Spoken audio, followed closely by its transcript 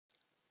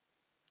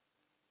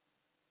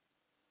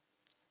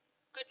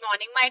Good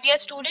morning, my dear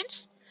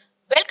students.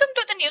 Welcome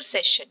to the new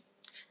session.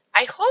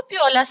 I hope you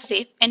all are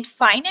safe and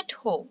fine at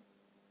home.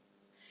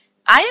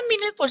 I am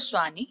Meenal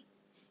Purswani,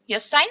 your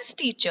science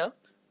teacher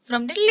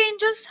from Little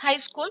Angels High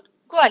School,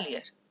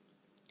 Gwalior.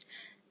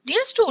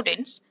 Dear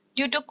students,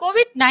 due to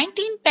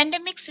COVID-19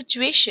 pandemic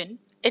situation,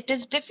 it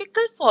is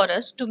difficult for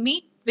us to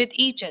meet with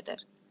each other.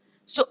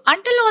 So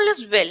until all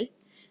is well,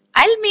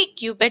 I'll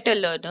make you better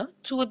learner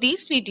through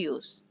these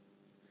videos.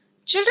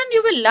 Children,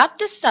 you will love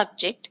this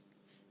subject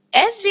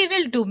as we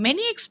will do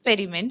many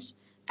experiments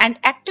and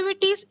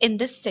activities in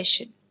this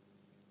session.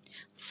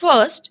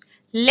 First,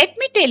 let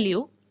me tell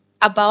you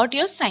about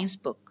your science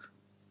book.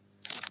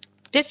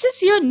 This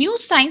is your new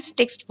science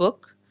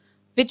textbook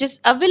which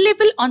is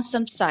available on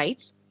some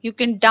sites. You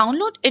can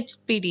download its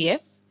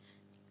PDF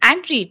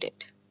and read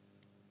it.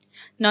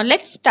 Now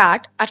let's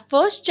start our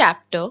first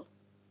chapter,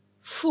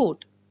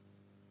 food.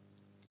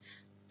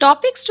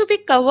 Topics to be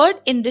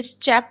covered in this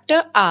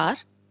chapter are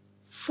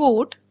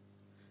food,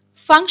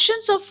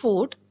 functions of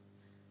food,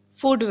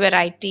 food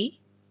variety,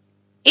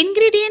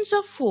 ingredients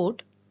of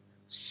food,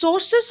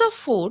 sources of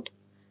food,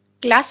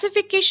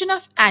 classification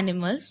of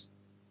animals,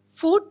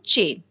 food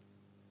chain.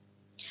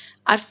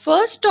 Our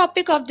first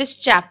topic of this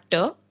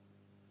chapter,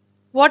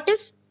 what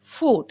is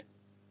food?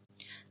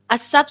 A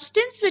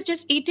substance which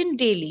is eaten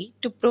daily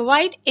to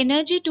provide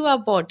energy to our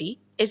body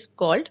is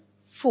called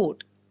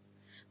food.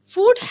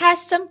 Food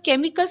has some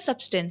chemical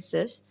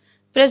substances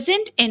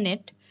present in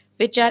it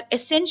which are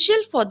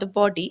essential for the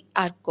body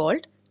are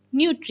called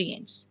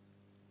nutrients.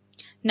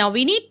 Now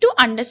we need to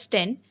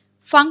understand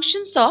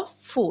functions of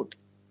food.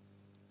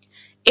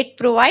 It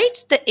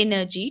provides the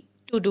energy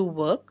to do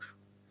work.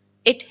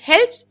 It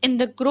helps in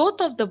the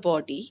growth of the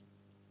body.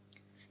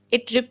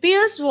 It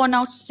repairs worn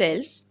out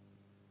cells.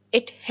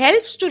 It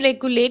helps to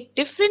regulate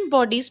different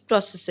body's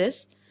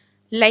processes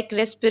like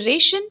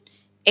respiration,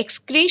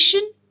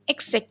 excretion,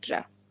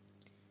 etc.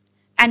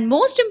 And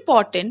most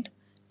important,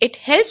 it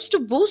helps to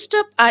boost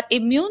up our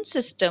immune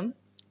system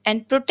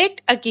and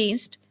protect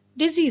against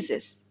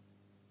diseases.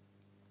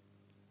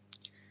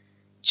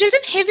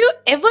 Children, have you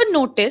ever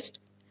noticed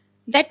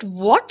that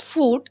what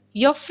food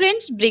your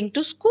friends bring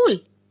to school?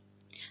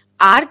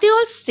 Are they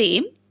all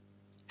same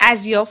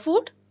as your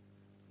food?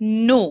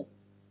 No.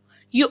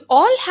 You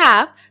all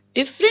have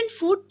different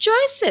food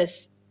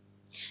choices.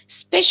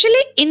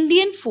 Especially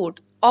Indian food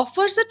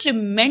offers a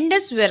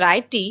tremendous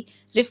variety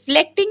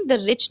reflecting the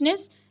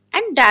richness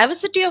and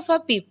diversity of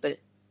our people.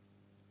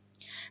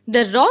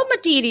 The raw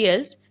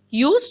materials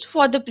used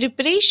for the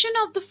preparation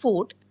of the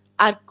food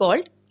are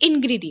called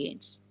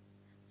ingredients.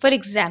 For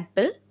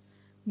example,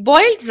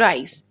 boiled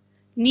rice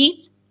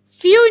needs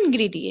few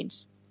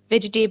ingredients.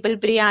 Vegetable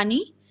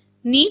biryani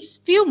needs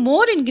few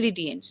more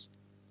ingredients.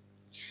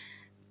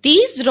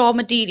 These raw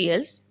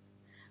materials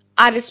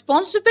are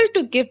responsible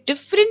to give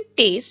different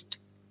taste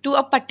to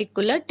a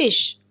particular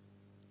dish.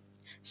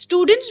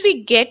 Students,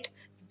 we get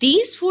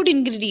these food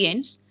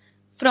ingredients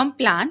from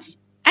plants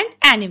and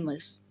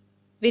animals,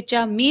 which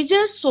are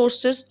major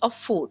sources of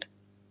food.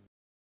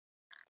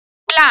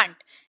 Plant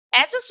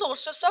as a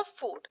sources of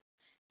food.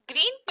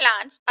 Green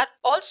plants are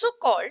also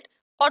called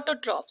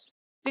autotrophs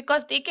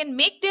because they can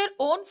make their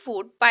own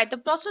food by the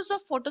process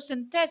of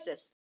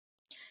photosynthesis.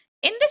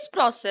 In this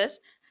process,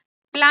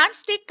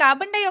 plants take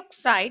carbon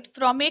dioxide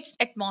from its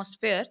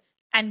atmosphere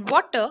and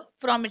water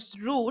from its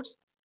roots,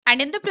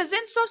 and in the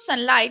presence of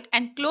sunlight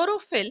and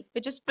chlorophyll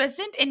which is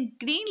present in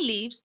green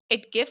leaves,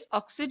 it gives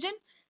oxygen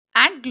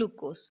and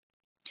glucose.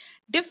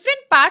 Different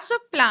parts of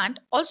plant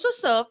also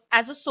serve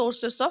as a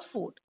sources of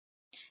food.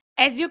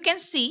 As you can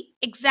see,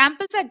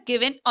 examples are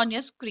given on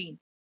your screen.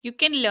 You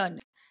can learn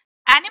it.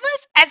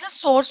 Animals as a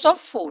source of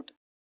food.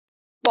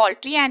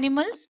 Poultry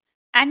animals.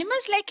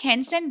 Animals like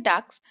hens and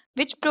ducks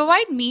which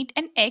provide meat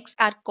and eggs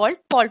are called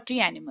poultry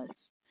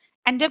animals.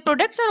 And their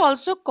products are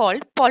also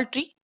called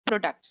poultry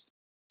products.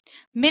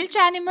 Milch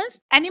animals.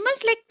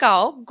 Animals like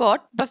cow,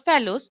 goat,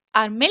 buffaloes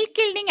are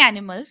milk-yielding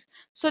animals,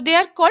 so they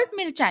are called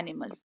milch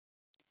animals.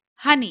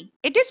 Honey.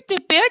 It is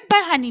prepared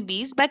by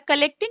honeybees by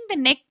collecting the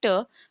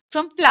nectar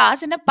from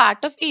flowers in a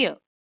part of air.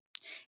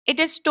 It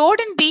is stored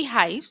in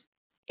beehives.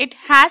 It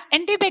has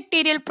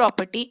antibacterial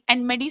property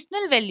and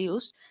medicinal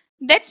values.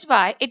 That's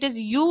why it is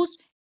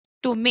used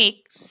to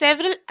make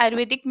several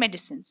Ayurvedic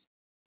medicines.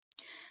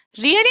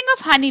 Rearing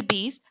of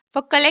honeybees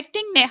for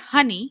collecting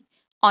honey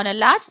on a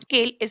large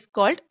scale is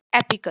called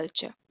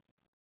apiculture.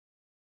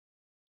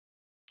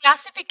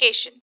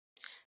 Classification.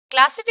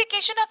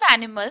 Classification of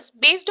animals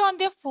based on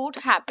their food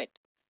habit.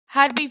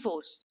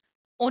 Herbivores,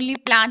 only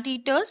plant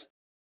eaters.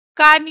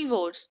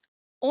 Carnivores,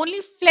 only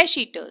flesh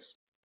eaters.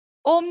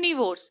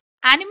 Omnivores,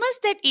 animals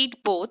that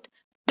eat both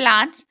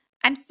plants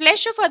and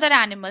flesh of other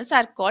animals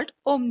are called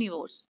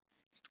omnivores.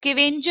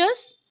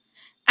 Scavengers,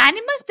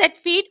 animals that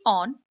feed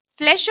on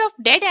flesh of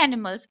dead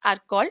animals are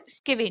called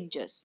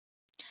scavengers.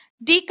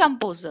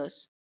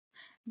 Decomposers,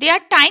 they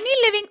are tiny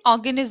living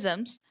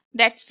organisms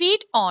that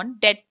feed on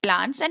dead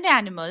plants and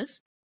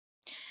animals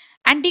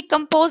and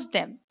decompose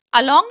them.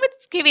 Along with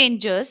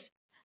scavengers,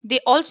 they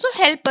also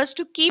help us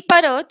to keep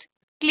our earth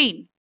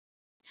clean.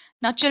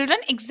 Now children,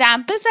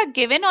 examples are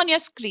given on your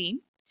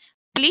screen.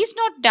 Please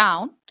note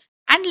down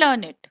and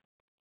learn it.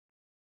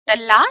 The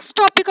last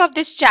topic of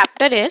this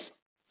chapter is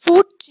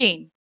food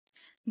chain.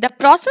 The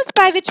process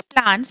by which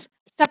plants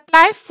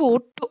supply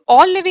food to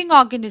all living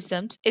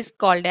organisms is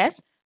called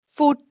as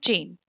food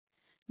chain.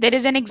 There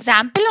is an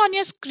example on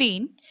your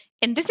screen.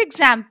 In this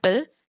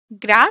example,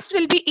 grass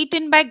will be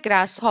eaten by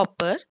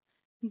grasshopper.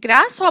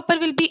 Grasshopper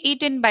will be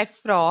eaten by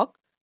frog.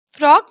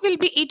 Frog will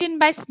be eaten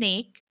by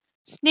snake.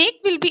 Snake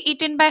will be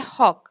eaten by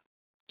hawk.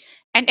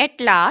 And at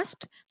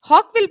last,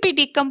 hawk will be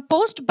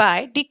decomposed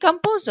by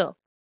decomposer.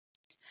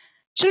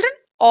 Children,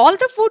 all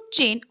the food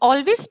chain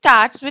always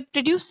starts with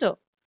producer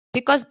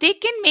because they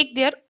can make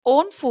their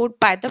own food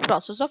by the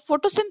process of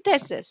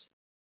photosynthesis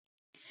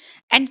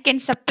and can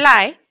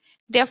supply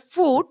their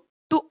food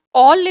to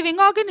all living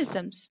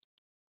organisms.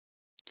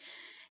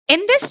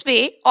 In this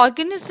way,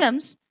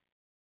 organisms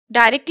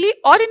directly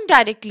or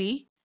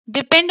indirectly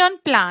depend on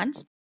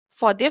plants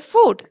for their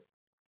food.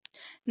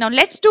 Now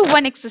let's do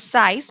one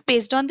exercise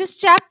based on this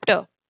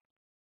chapter.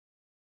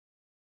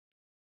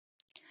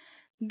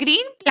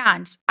 Green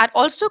plants are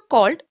also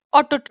called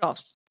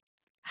autotrophs.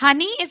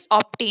 Honey is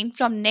obtained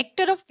from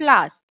nectar of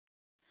flowers.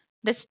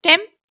 The stem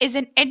is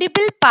an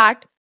edible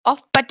part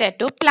of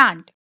potato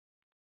plant.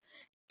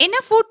 In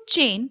a food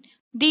chain,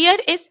 deer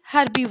is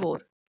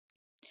herbivore.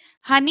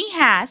 Honey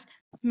has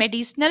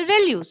medicinal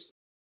values.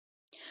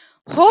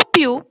 Hope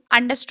you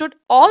understood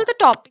all the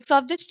topics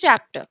of this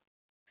chapter.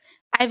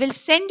 I will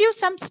send you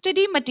some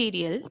study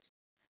materials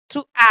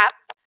through app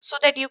so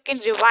that you can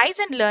revise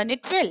and learn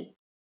it well.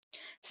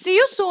 See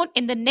you soon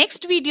in the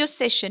next video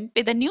session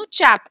with a new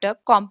chapter,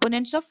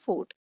 Components of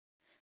Food.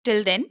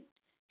 Till then,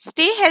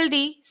 stay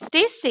healthy,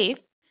 stay safe,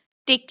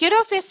 take care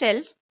of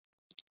yourself.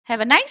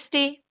 Have a nice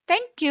day.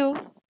 Thank you.